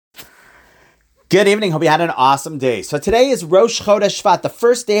Good evening. Hope you had an awesome day. So today is Rosh Chodesh Shvat, the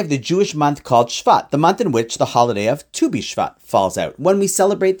first day of the Jewish month called Shvat, the month in which the holiday of Tu B'Shvat falls out, when we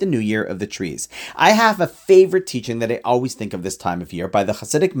celebrate the new year of the trees. I have a favorite teaching that I always think of this time of year by the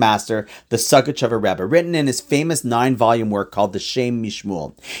Hasidic master, the Sugachover Rebbe, written in his famous 9-volume work called the Shem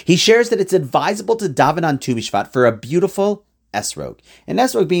Mishmuel. He shares that it's advisable to daven on Tu B'Shvat for a beautiful esrog. And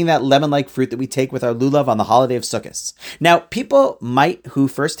esrog being that lemon-like fruit that we take with our lulav on the holiday of Sukkot. Now, people might, who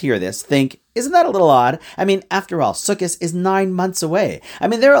first hear this, think, isn't that a little odd? I mean, after all, Sukkot is 9 months away. I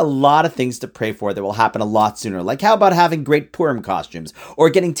mean, there are a lot of things to pray for that will happen a lot sooner. Like how about having great Purim costumes, or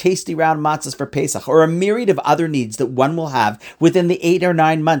getting tasty round matzahs for Pesach, or a myriad of other needs that one will have within the 8 or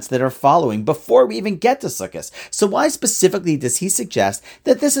 9 months that are following before we even get to Sukkot. So why specifically does he suggest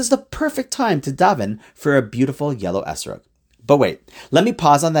that this is the perfect time to daven for a beautiful yellow esrog? But wait, let me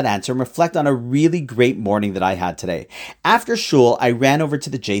pause on that answer and reflect on a really great morning that I had today. After shul, I ran over to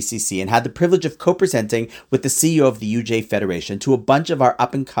the JCC and had the privilege of co-presenting with the CEO of the UJ Federation to a bunch of our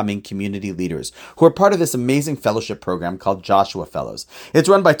up-and-coming community leaders who are part of this amazing fellowship program called Joshua Fellows. It's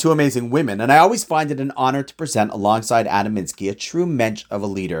run by 2 amazing women, and I always find it an honor to present alongside Adam Minsky, a true mensch of a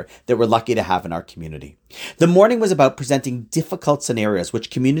leader that we're lucky to have in our community. The morning was about presenting difficult scenarios which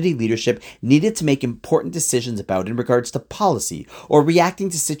community leadership needed to make important decisions about in regards to policy or reacting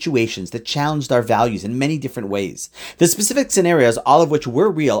to situations that challenged our values in many different ways. The specific scenarios, all of which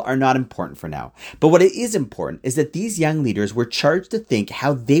were real, are not important for now. But what is important is that these young leaders were charged to think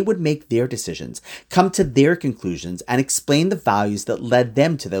how they would make their decisions, come to their conclusions, and explain the values that led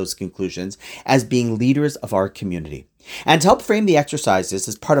them to those conclusions as being leaders of our community. And to help frame the exercises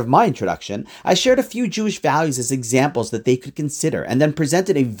as part of my introduction, I shared a few Jewish values as examples that they could consider, and then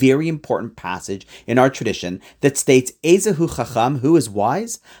presented a very important passage in our tradition that states, Ezehu Chacham, who is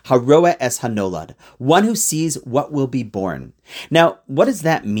wise, Haroa es Hanolad, one who sees what will be born. Now, what does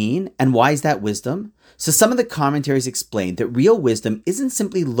that mean, and why is that wisdom? So some of the commentaries explain that real wisdom isn't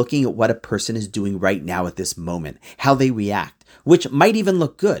simply looking at what a person is doing right now at this moment, how they react, which might even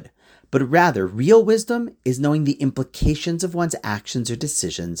look good. But rather, real wisdom is knowing the implications of one's actions or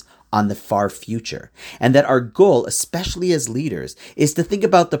decisions on the far future. And that our goal, especially as leaders, is to think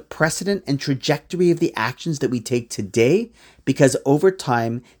about the precedent and trajectory of the actions that we take today, because over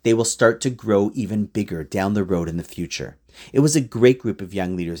time, they will start to grow even bigger down the road in the future. It was a great group of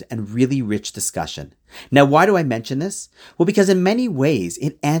young leaders and really rich discussion. Now, why do I mention this? Well, because in many ways,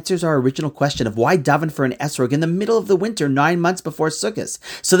 it answers our original question of why daven for an esrog in the middle of the winter, 9 months before Sukkot.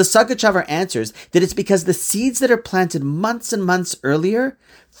 So the Sugachover answers that it's because the seeds that are planted months and months earlier,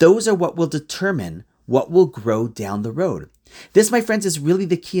 those are what will determine what will grow down the road. This, my friends, is really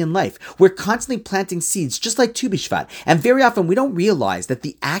the key in life. We're constantly planting seeds, just like Tu B'Shvat, and very often we don't realize that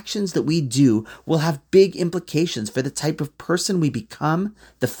the actions that we do will have big implications for the type of person we become,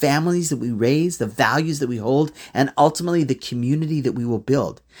 the families that we raise, the values that we hold, and ultimately the community that we will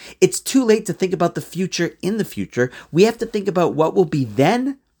build. It's too late to think about the future in the future. We have to think about what will be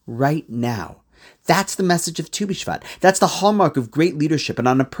then, right now. That's the message of Tu B'Shvat. That's the hallmark of great leadership. And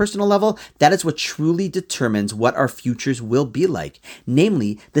on a personal level, that is what truly determines what our futures will be like.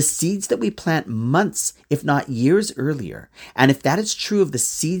 Namely, the seeds that we plant months, if not years earlier. And if that is true of the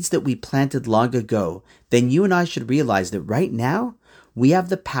seeds that we planted long ago, then you and I should realize that right now, we have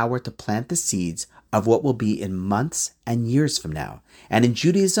the power to plant the seeds of what will be in months and years from now. And in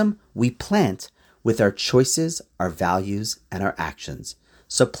Judaism, we plant with our choices, our values, and our actions.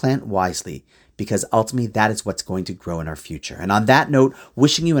 So plant wisely, because ultimately that is what's going to grow in our future. And on that note,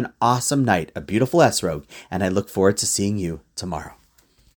 wishing you an awesome night, a beautiful esrog, and I look forward to seeing you tomorrow.